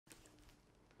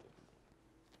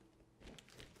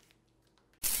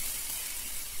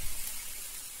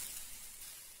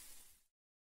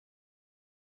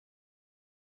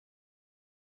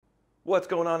What's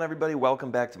going on, everybody?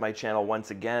 Welcome back to my channel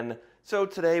once again. So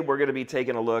today we're going to be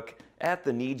taking a look at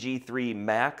the Neje 3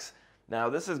 Max. Now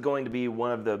this is going to be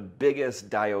one of the biggest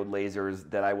diode lasers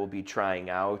that I will be trying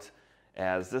out,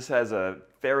 as this has a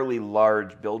fairly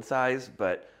large build size,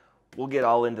 but we'll get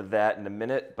all into that in a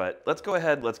minute. But let's go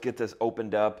ahead, let's get this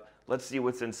opened up, let's see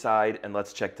what's inside, and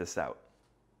let's check this out.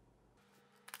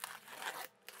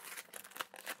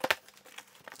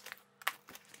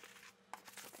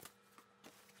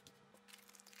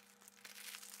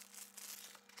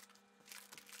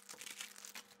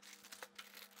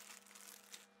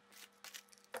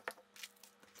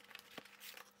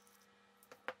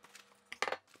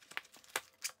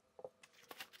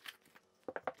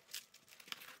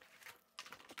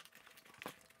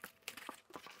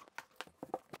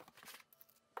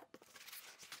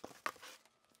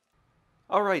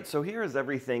 Alright, so here is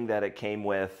everything that it came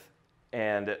with,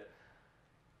 and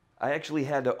I actually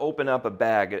had to open up a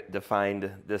bag to find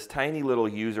this tiny little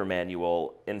user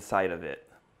manual inside of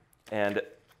it. And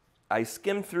I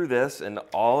skimmed through this, and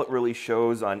all it really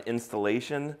shows on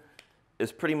installation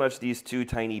is pretty much these two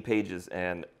tiny pages,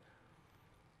 and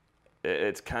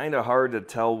it's kind of hard to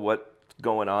tell what's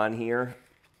going on here,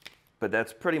 but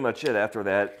that's pretty much it. After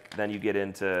that, then you get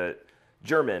into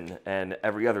German and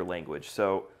every other language.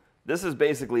 So this is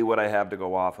basically what I have to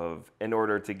go off of in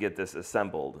order to get this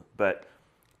assembled. But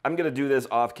I'm going to do this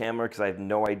off camera because I have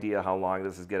no idea how long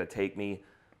this is going to take me.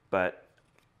 But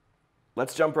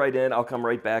let's jump right in. I'll come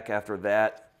right back after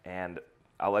that, and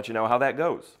I'll let you know how that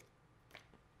goes.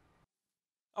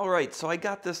 All right, so I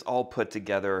got this all put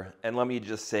together, and let me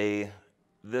just say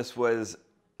this was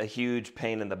a huge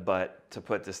pain in the butt to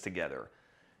put this together.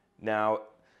 Now,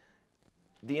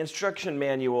 the instruction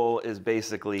manual is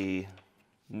basically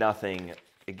nothing.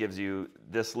 It gives you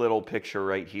this little picture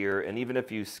right here, and even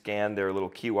if you scan their little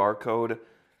QR code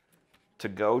to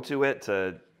go to it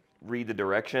to read the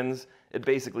directions, it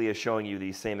basically is showing you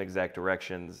these same exact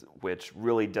directions, which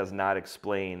really does not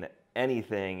explain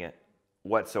anything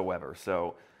whatsoever.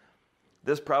 So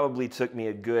this probably took me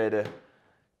a good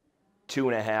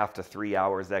 2.5 to 3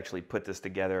 hours to actually put this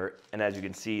together, and as you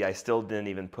can see, I still didn't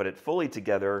even put it fully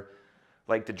together,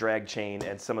 like the drag chain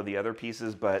and some of the other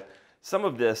pieces. But some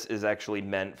of this is actually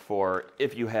meant for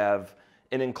if you have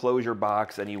an enclosure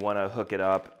box and you want to hook it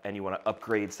up and you want to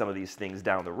upgrade some of these things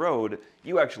down the road,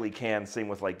 you actually can, same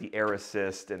with like the air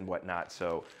assist and whatnot.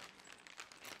 So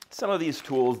some of these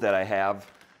tools that I have,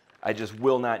 I just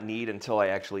will not need until I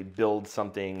actually build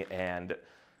something and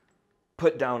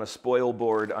put down a spoil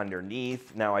board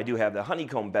underneath. Now I do have the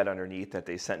honeycomb bed underneath that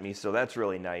they sent me, so that's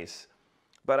really nice.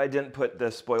 But I didn't put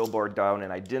the spoil board down,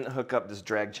 and I didn't hook up this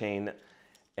drag chain.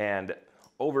 And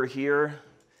over here,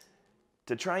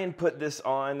 to try and put this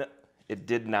on, it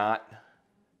did not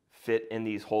fit in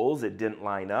these holes. It didn't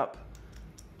line up.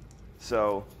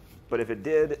 So, but if it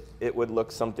did, it would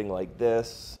look something like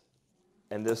this.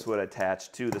 And this would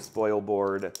attach to the spoil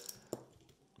board,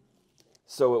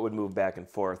 so it would move back and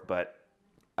forth. But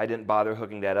I didn't bother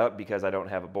hooking that up because I don't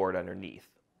have a board underneath.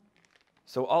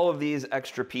 So all of these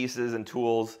extra pieces and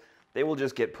tools, they will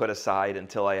just get put aside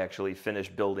until I actually finish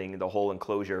building the whole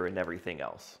enclosure and everything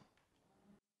else.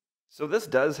 So this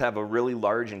does have a really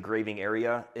large engraving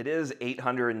area. It is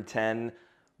 810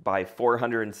 by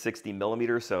 460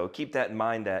 millimeters, so keep that in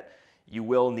mind that you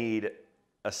will need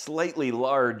a slightly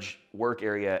large work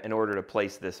area in order to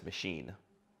place this machine.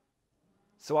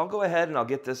 So I'll go ahead and I'll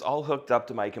get this all hooked up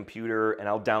to my computer, and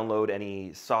I'll download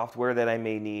any software that I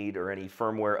may need or any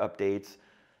firmware updates.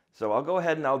 So I'll go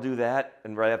ahead and I'll do that,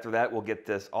 and right after that we'll get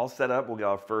this all set up. We'll get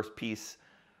our first piece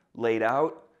laid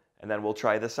out, and then we'll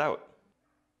try this out.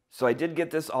 So I did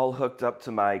get this all hooked up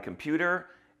to my computer,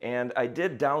 and I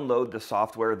did download the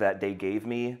software that they gave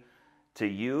me to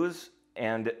use.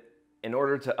 And in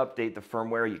order to update the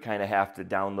firmware, you kind of have to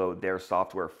download their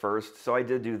software first. So I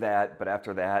did do that, but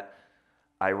after that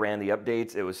I ran the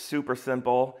updates. It was super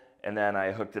simple, and then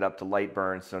I hooked it up to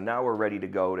Lightburn. So now we're ready to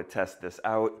go to test this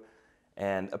out.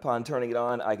 And upon turning it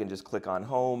on, I can just click on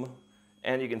home,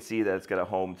 and you can see that it's got a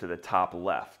home to the top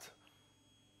left.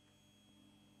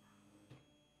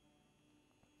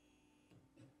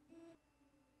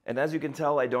 And as you can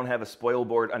tell, I don't have a spoil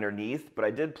board underneath, but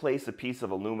I did place a piece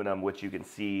of aluminum, which you can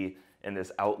see in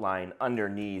this outline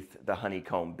underneath the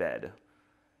honeycomb bed.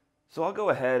 So I'll go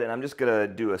ahead and I'm just gonna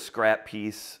do a scrap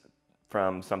piece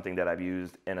from something that I've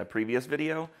used in a previous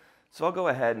video. So I'll go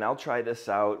ahead and I'll try this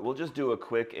out. We'll just do a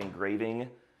quick engraving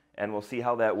and we'll see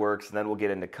how that works, and then we'll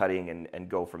get into cutting and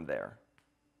go from there.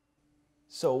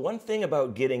 So one thing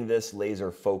about getting this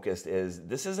laser focused is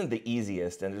this isn't the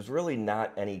easiest, and there's really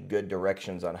not any good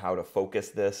directions on how to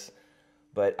focus this.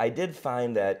 But I did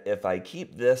find that if I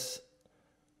keep this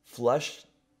flush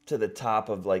to the top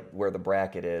of like where the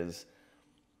bracket is,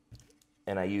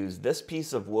 and I use this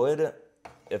piece of wood,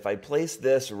 if I place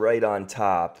this right on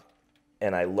top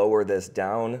and I lower this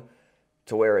down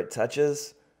to where it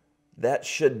touches, that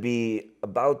should be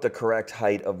about the correct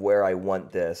height of where I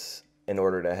want this in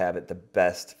order to have it the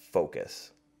best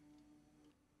focus.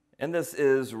 And this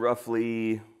is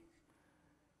roughly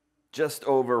just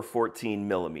over 14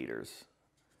 millimeters.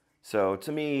 So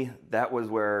to me, that was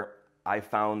where I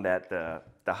found that the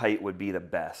height would be the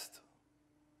best.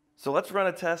 So let's run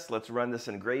a test. Let's run this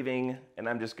engraving, and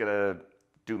I'm just gonna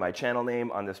do my channel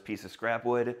name on this piece of scrap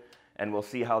wood, and we'll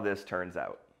see how this turns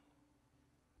out.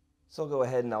 So I'll go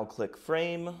ahead and I'll click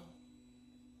frame.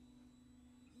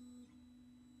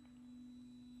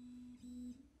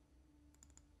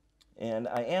 And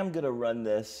I am gonna run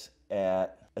this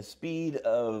at a speed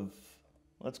of,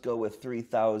 let's go with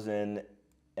 3,000,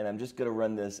 and I'm just gonna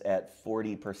run this at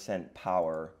 40%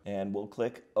 power, and we'll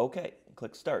click OK,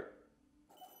 click start.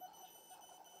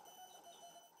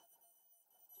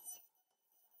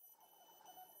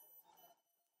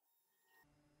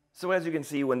 So as you can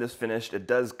see, when this finished, it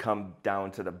does come down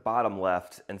to the bottom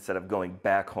left instead of going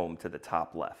back home to the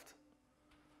top left.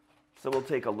 So we'll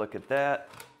take a look at that.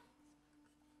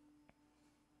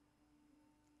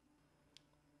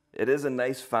 It is a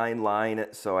nice fine line,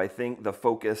 so I think the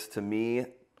focus to me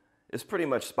is pretty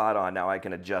much spot on. Now I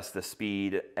can adjust the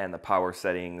speed and the power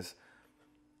settings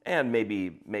and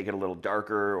maybe make it a little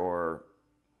darker or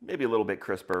maybe a little bit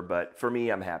crisper, but for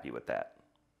me, I'm happy with that.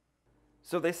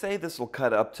 So they say this will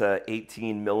cut up to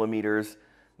 18 millimeters.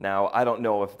 Now, I don't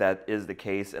know if that is the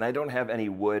case, and I don't have any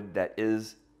wood that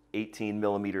is 18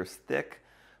 millimeters thick,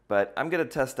 but I'm gonna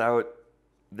test out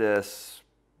this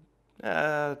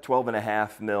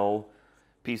 12.5 mil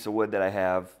piece of wood that I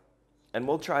have, and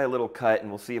we'll try a little cut and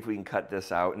we'll see if we can cut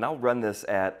this out. And I'll run this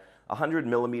at 100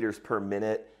 millimeters per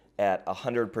minute at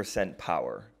 100%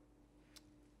 power.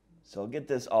 So I'll get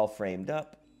this all framed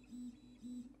up,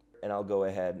 and I'll go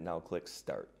ahead and I'll click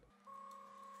start.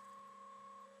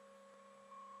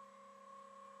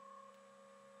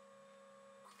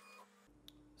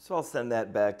 So I'll send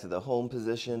that back to the home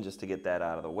position just to get that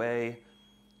out of the way.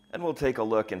 And we'll take a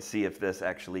look and see if this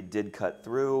actually did cut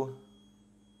through.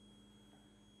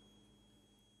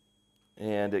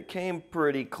 And it came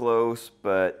pretty close,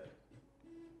 but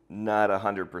not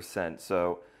 100%.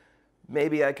 So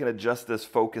maybe I can adjust this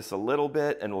focus a little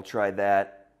bit, and we'll try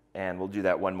that. And we'll do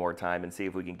that one more time and see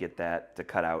if we can get that to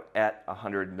cut out at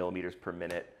 100 millimeters per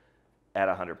minute at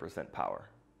 100% power.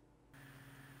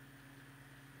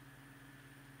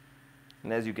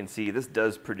 And as you can see, this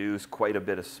does produce quite a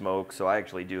bit of smoke, so I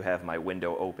actually do have my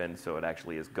window open, so it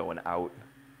actually is going out.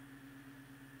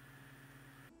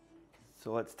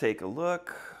 So let's take a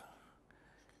look.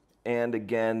 And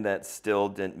again, that still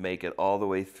didn't make it all the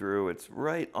way through. It's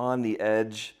right on the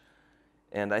edge.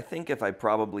 And I think if I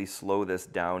probably slow this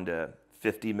down to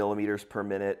 50 millimeters per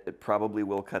minute, it probably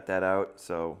will cut that out.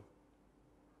 So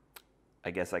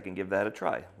I guess I can give that a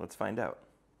try. Let's find out.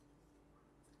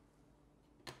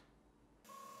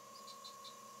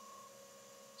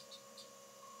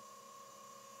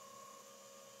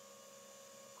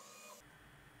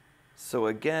 So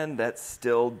again, that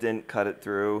still didn't cut it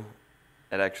through.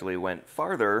 It actually went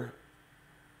farther,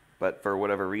 but for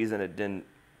whatever reason, it didn't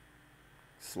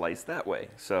slice that way.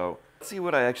 So let's see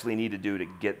what I actually need to do to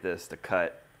get this to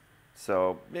cut.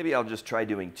 So maybe I'll just try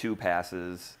doing 2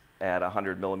 passes at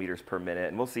 100 millimeters per minute,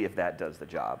 and we'll see if that does the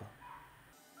job.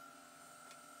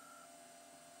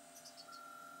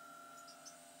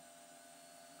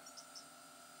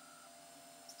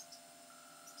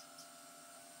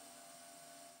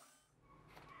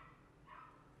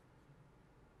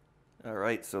 All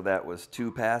right, so that was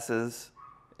 2 passes,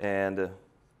 and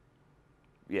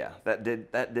yeah, that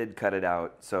did cut it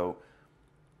out. So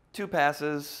 2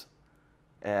 passes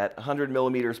at 100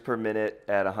 millimeters per minute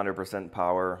at 100%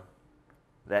 power.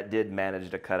 That did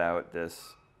manage to cut out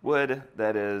this wood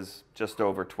that is just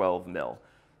over 12 mil.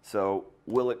 So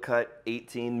will it cut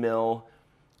 18 mil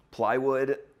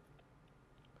plywood?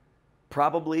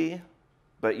 Probably,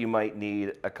 but you might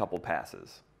need a couple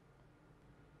passes.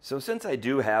 So since I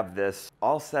do have this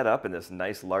all set up in this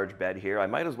nice large bed here, I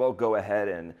might as well go ahead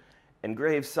and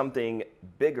engrave something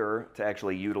bigger to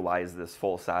actually utilize this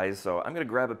full size. So I'm going to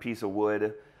grab a piece of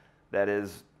wood that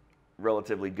is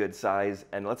relatively good size,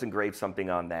 and let's engrave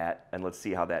something on that, and let's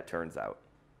see how that turns out.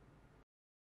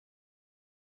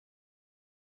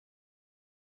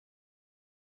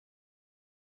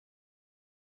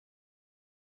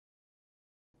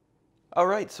 All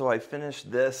right, so I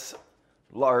finished this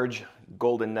large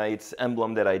Golden Knights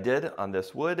emblem that I did on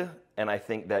this wood, and I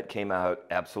think that came out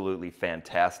absolutely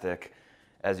fantastic.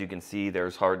 As you can see,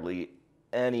 there's hardly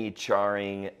any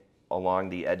charring along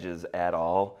the edges at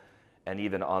all, and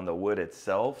even on the wood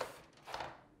itself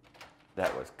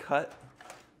that was cut,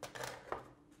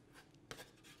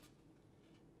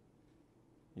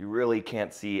 you really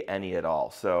can't see any at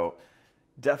all. So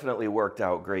definitely worked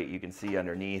out great. You can see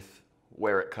underneath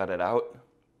where it cut it out.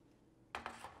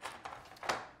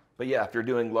 But yeah, if you're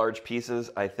doing large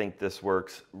pieces, I think this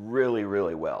works really,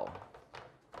 really well.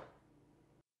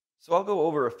 So I'll go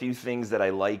over a few things that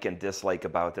I like and dislike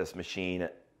about this machine.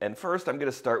 And first, I'm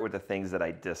going to start with the things that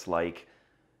I dislike.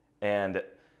 And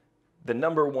the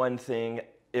number one thing,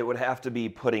 it would have to be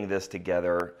putting this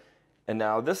together. And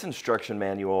now this instruction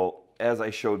manual, as I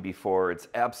showed before, it's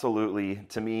absolutely,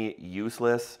 to me,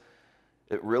 useless.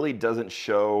 It really doesn't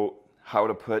show how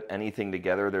to put anything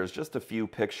together. There's just a few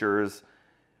pictures,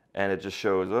 and it just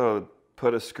shows, oh,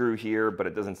 put a screw here, but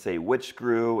it doesn't say which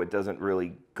screw. It doesn't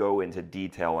really go into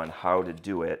detail on how to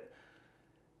do it.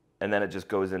 And then it just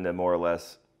goes into more or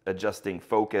less adjusting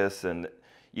focus, and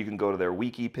you can go to their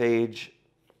wiki page,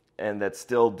 and that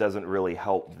still doesn't really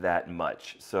help that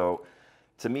much. So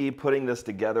to me, putting this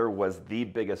together was the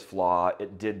biggest flaw.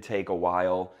 It did take a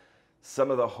while. Some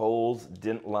of the holes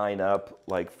didn't line up,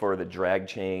 like for the drag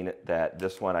chain, that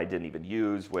this one I didn't even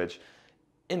use, which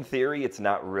in theory, it's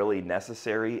not really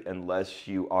necessary unless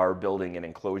you are building an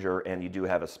enclosure and you do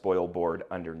have a spoil board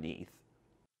underneath.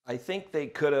 I think they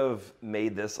could have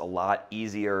made this a lot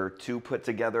easier to put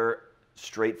together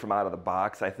straight from out of the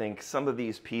box. I think some of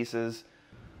these pieces,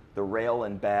 the rail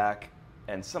and back,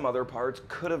 and some other parts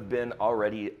could have been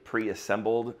already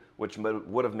pre-assembled, which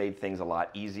would have made things a lot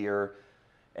easier.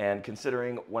 And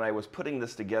considering when I was putting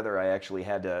this together, I actually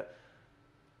had to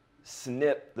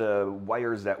snip the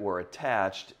wires that were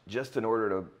attached just in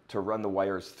order to run the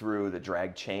wires through the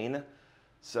drag chain.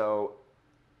 So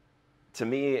to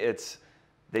me,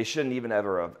 they shouldn't even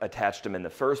ever have attached them in the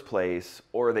first place,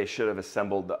 or they should have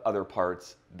assembled the other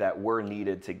parts that were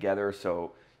needed together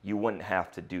so you wouldn't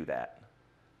have to do that.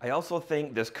 I also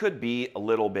think this could be a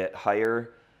little bit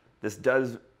higher. This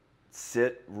does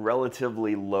sit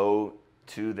relatively low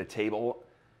to the table,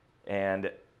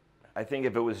 and I think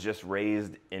if it was just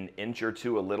raised an inch or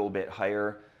two a little bit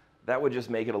higher, that would just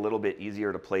make it a little bit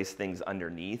easier to place things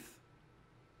underneath.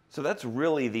 So that's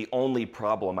really the only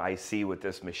problem I see with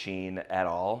this machine at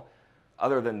all.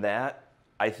 Other than that,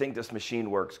 I think this machine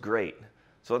works great.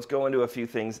 So let's go into a few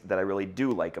things that I really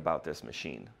do like about this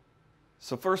machine.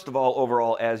 So first of all,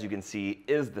 overall, as you can see,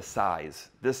 is the size.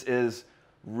 This is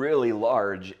really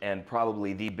large and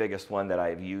probably the biggest one that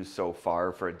I've used so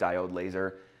far for a diode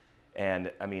laser.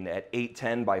 And I mean, at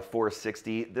 810 by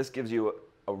 460, this gives you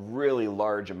a really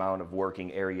large amount of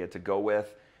working area to go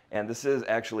with. And this is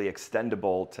actually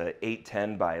extendable to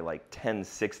 810 by like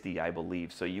 1060, I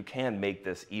believe. So you can make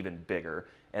this even bigger,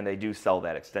 and they do sell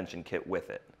that extension kit with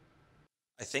it.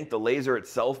 I think the laser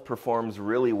itself performs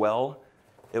really well.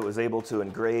 It was able to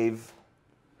engrave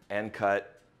and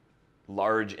cut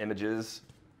large images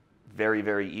very,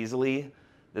 very easily.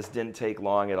 This didn't take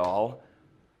long at all.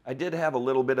 I did have a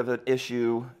little bit of an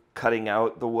issue cutting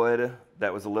out the wood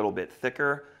that was a little bit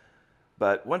thicker,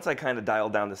 but once I kind of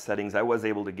dialed down the settings, I was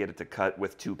able to get it to cut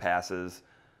with 2 passes.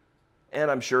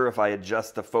 And I'm sure if I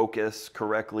adjust the focus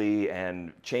correctly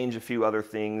and change a few other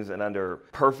things, and under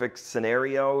perfect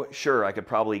scenario, sure, I could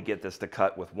probably get this to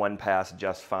cut with 1 pass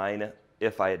just fine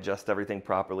if I adjust everything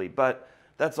properly, but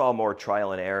that's all more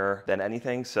trial and error than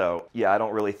anything. So yeah, I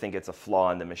don't really think it's a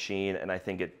flaw in the machine, and I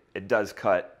think it does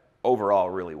cut overall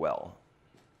really well.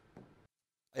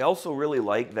 I also really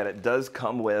like that it does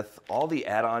come with all the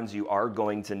add-ons you are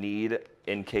going to need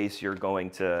in case you're going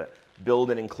to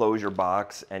build an enclosure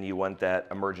box and you want that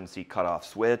emergency cutoff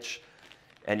switch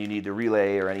and you need the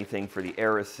relay or anything for the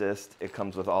air assist. It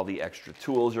comes with all the extra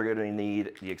tools you're going to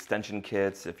need, the extension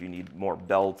kits if you need more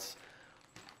belts,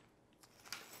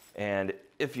 and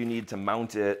if you need to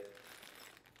mount it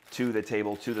to the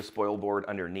table, to the spoil board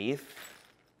underneath,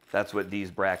 that's what these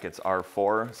brackets are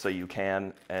for, so you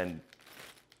can, and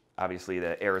obviously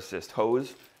the air assist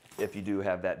hose, if you do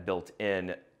have that built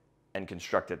in and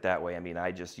construct it that way. I mean,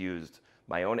 I just used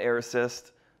my own air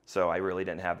assist, so I really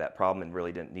didn't have that problem and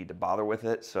really didn't need to bother with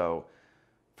it. So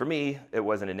for me, it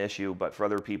wasn't an issue, but for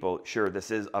other people, sure, this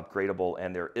is upgradable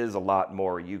and there is a lot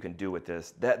more you can do with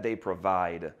this that they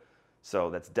provide. So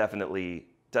that's definitely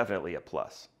a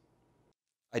plus.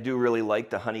 I do really like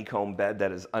the honeycomb bed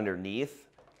that is underneath,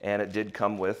 and it did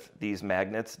come with these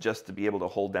magnets just to be able to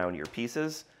hold down your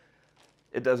pieces.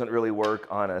 It doesn't really work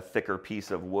on a thicker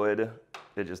piece of wood.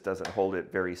 It just doesn't hold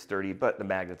it very sturdy, but the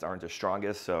magnets aren't the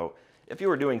strongest. So if you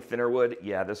were doing thinner wood,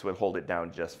 yeah, this would hold it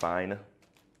down just fine.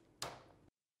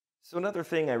 So another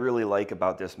thing I really like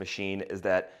about this machine is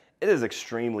that it is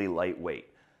extremely lightweight.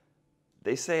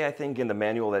 They say, I think in the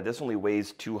manual, that this only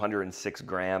weighs 206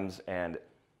 grams, and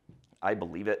I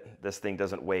believe it. This thing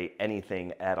doesn't weigh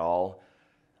anything at all.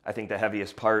 I think the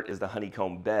heaviest part is the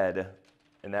honeycomb bed,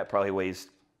 and that probably weighs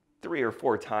 3 or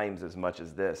 4 times as much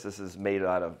as this. This is made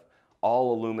out of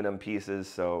all aluminum pieces,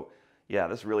 so yeah,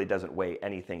 this really doesn't weigh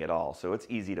anything at all, so it's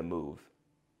easy to move.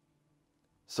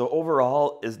 So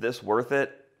overall, is this worth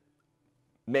it?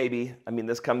 Maybe. I mean,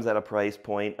 this comes at a price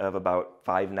point of about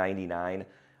 $5.99.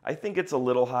 I think it's a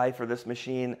little high for this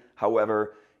machine.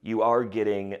 However, you are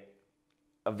getting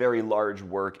a very large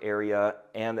work area,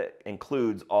 and it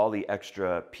includes all the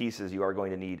extra pieces you are going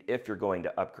to need if you're going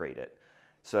to upgrade it.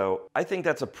 So I think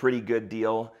that's a pretty good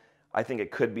deal. I think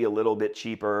it could be a little bit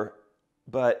cheaper,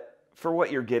 but for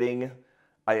what you're getting,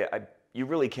 you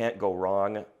really can't go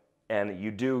wrong. And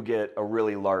you do get a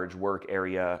really large work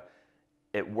area.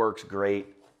 It works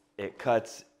great. It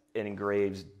cuts and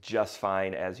engraves just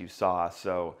fine, as you saw.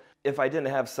 So if I didn't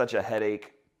have such a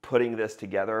headache putting this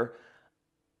together,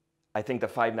 I think the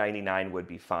 $5.99 would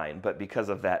be fine. But because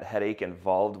of that headache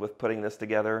involved with putting this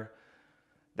together,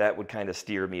 that would kind of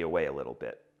steer me away a little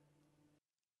bit.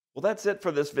 Well, that's it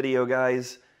for this video,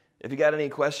 guys. If you got any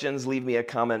questions, leave me a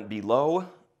comment below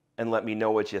and let me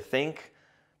know what you think.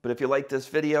 But if you like this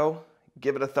video,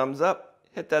 give it a thumbs up,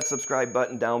 hit that subscribe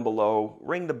button down below,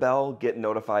 ring the bell, get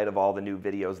notified of all the new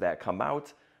videos that come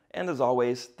out. And as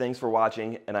always, thanks for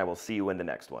watching, and I will see you in the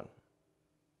next one.